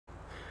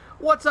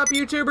What's up,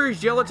 YouTubers?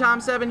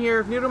 JOUST7 here.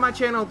 If new to my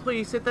channel,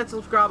 please hit that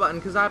subscribe button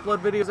because I upload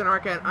videos in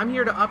Arcade. I'm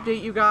here to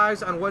update you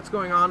guys on what's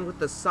going on with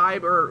the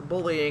cyber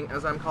bullying,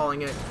 as I'm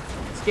calling it,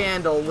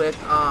 scandal with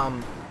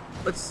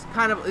it's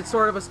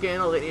sort of a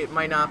scandal. It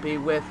might not be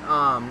with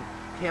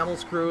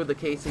Camel's crew, the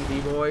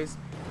KCB boys.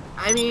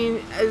 I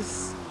mean,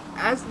 as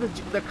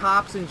the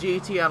cops in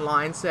GT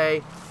Online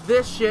say,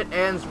 this shit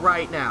ends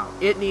right now.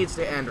 It needs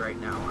to end right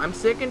now. I'm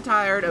sick and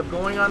tired of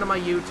going onto my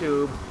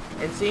YouTube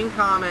and seeing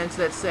comments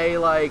that say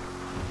like,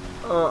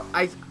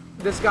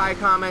 this guy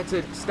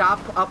commented, stop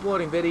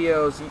uploading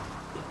videos,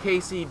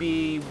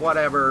 KCB,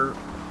 whatever,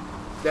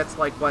 that's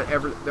like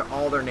whatever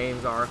all their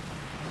names are.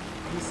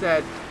 He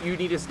said, you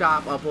need to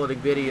stop uploading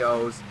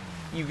videos,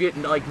 you get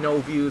like no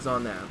views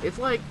on them. It's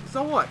like,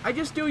 so what? I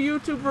just do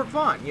YouTube for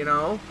fun, you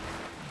know?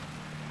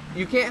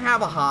 You can't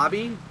have a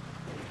hobby.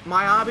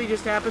 My hobby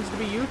just happens to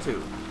be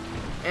YouTube.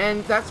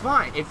 And that's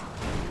fine.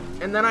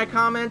 And then I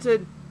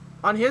commented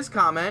on his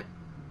comment,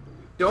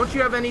 don't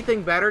you have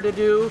anything better to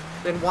do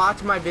than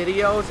watch my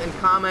videos and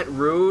comment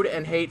rude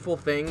and hateful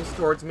things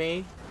towards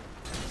me?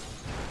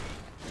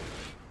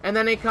 And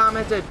then he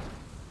commented,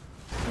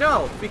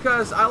 no,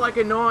 because I like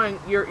annoying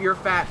your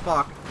fat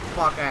fuck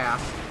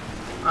ass.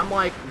 I'm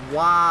like,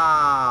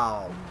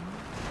 wow.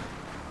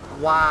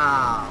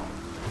 Wow.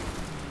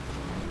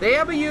 They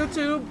have a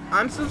YouTube,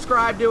 I'm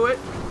subscribed to it.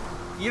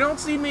 You don't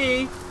see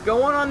me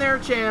going on their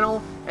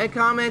channel and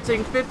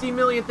commenting 50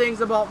 million things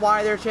about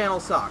why their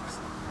channel sucks.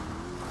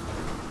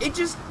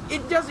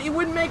 It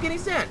wouldn't make any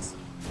sense.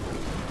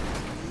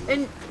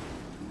 And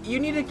you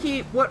need to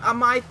keep what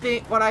I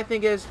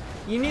think is,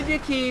 you need to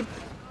keep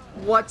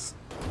what's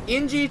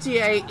in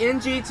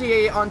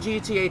GTA on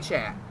GTA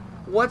chat.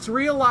 What's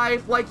real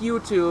life like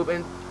YouTube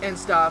and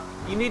stuff,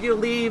 you need to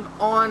leave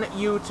on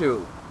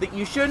YouTube. That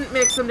you shouldn't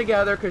mix them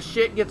together because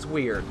shit gets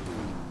weird.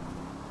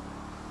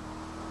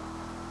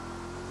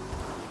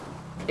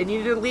 And you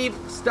need to leave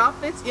stuff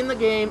that's in the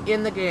game,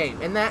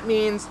 and that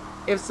means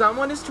if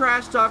someone is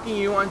trash talking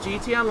you on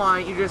GT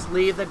Online, you just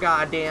leave the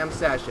goddamn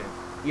session.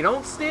 You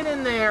don't sit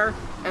in there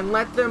and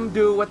let them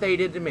do what they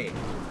did to me.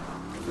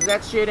 Because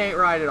that shit ain't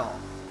right at all.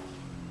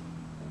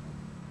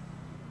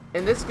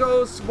 And this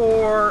goes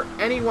for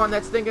anyone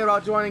that's thinking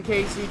about joining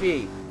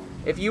KCB.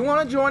 If you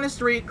want to join a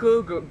street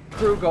crew,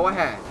 go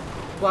ahead.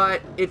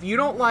 But if you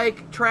don't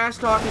like trash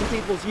talking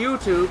people's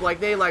YouTube like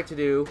they like to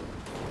do,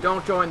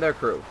 don't join their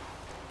crew.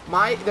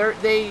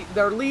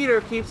 Their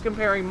leader keeps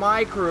comparing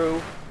my crew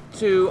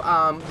to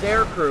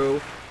their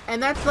crew,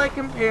 and that's like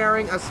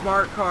comparing a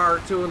smart car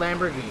to a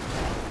Lamborghini.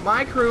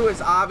 My crew is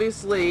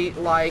obviously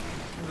like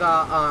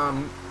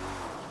the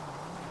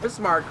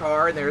smart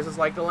car, and theirs is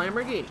like the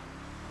Lamborghini.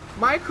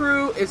 My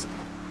crew is,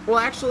 well,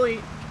 actually,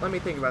 let me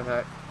think about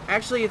that.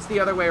 Actually, it's the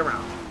other way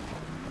around.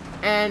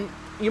 And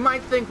you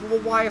might think, well,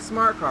 why a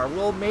smart car?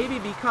 Well, maybe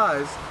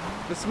because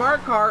the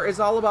smart car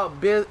is all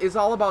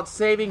about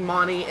saving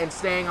money and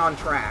staying on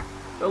track.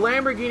 The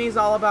Lamborghini is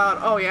all about,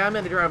 oh yeah, I'm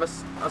going to drive a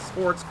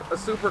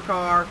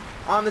supercar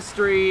on the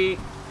street,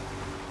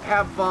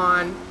 have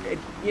fun.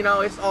 You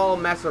know, it's all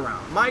mess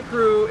around. My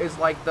crew is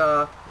like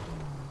the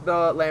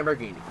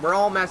Lamborghini. We're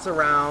all mess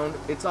around.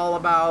 It's all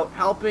about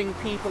helping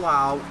people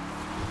out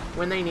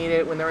when they need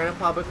it, when they're in a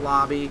public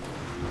lobby.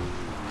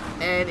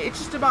 And it's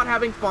just about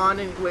having fun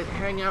and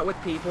hanging out with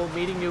people,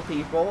 meeting new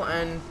people,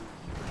 and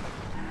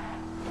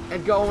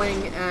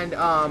going and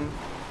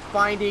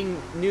finding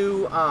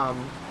new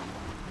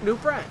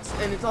friends.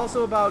 And it's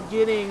also about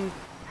getting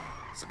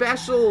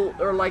special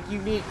or like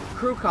unique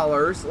crew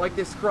colors, like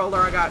this scroller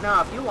I got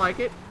now. If you like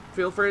it,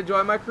 feel free to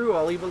join my crew.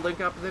 I'll leave a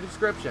link up in the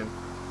description.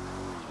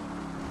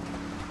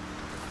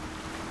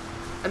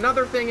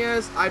 Another thing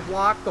is, I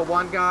blocked the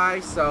one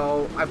guy,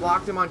 so I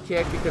blocked him on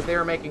Kick because they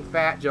were making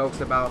fat jokes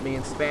about me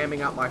and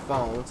spamming up my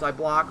phone. So I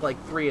blocked like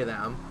 3 of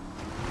them.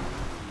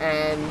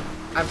 And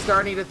I'm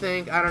starting to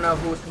think, I don't know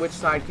which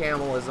side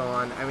Camel is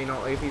on. I mean,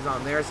 if he's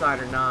on their side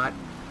or not.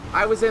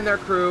 I was in their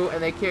crew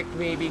and they kicked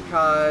me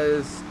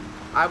because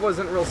I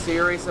wasn't real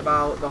serious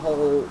about the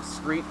whole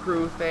street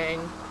crew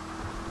thing.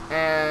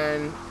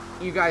 And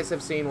you guys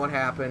have seen what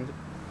happened,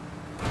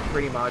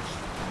 pretty much.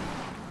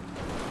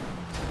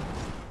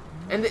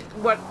 And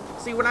what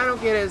I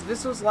don't get is,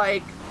 this was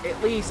like,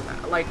 at least,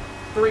 like,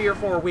 3 or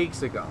 4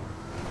 weeks ago.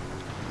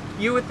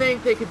 You would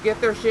think they could get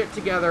their shit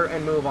together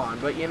and move on,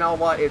 but you know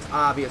what? It's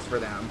obvious for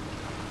them.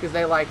 Because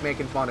they like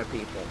making fun of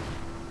people.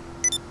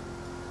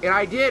 And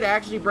I did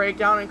actually break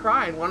down and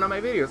cry in one of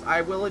my videos.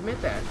 I will admit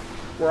that.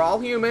 We're all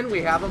human,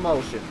 we have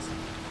emotions.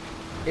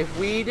 If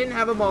we didn't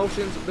have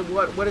emotions,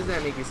 what does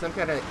that make you? Some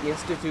kind of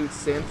Institute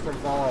synth from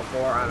Fallout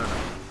 4? I don't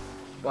know.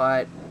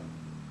 But,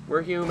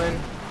 we're human.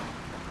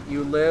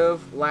 You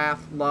live,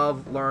 laugh,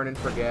 love, learn, and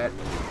forget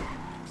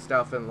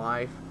stuff in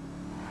life,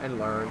 and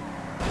learn.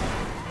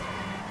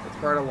 It's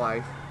part of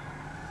life.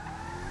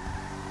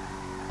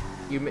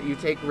 You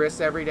take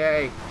risks every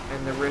day,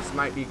 and the risks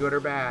might be good or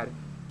bad.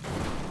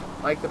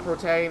 Like the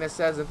protagonist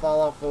says in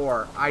Fallout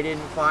 4, I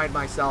didn't find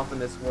myself in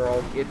this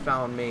world, it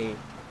found me.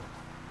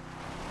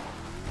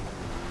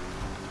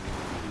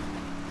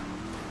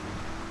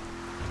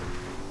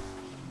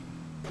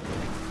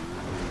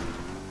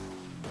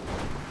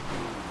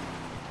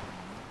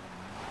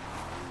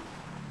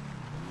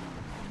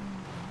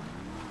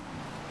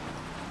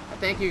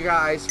 thank you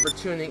guys for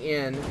tuning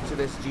in to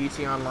this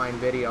GT Online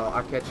video.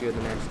 I'll catch you in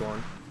the next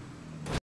one.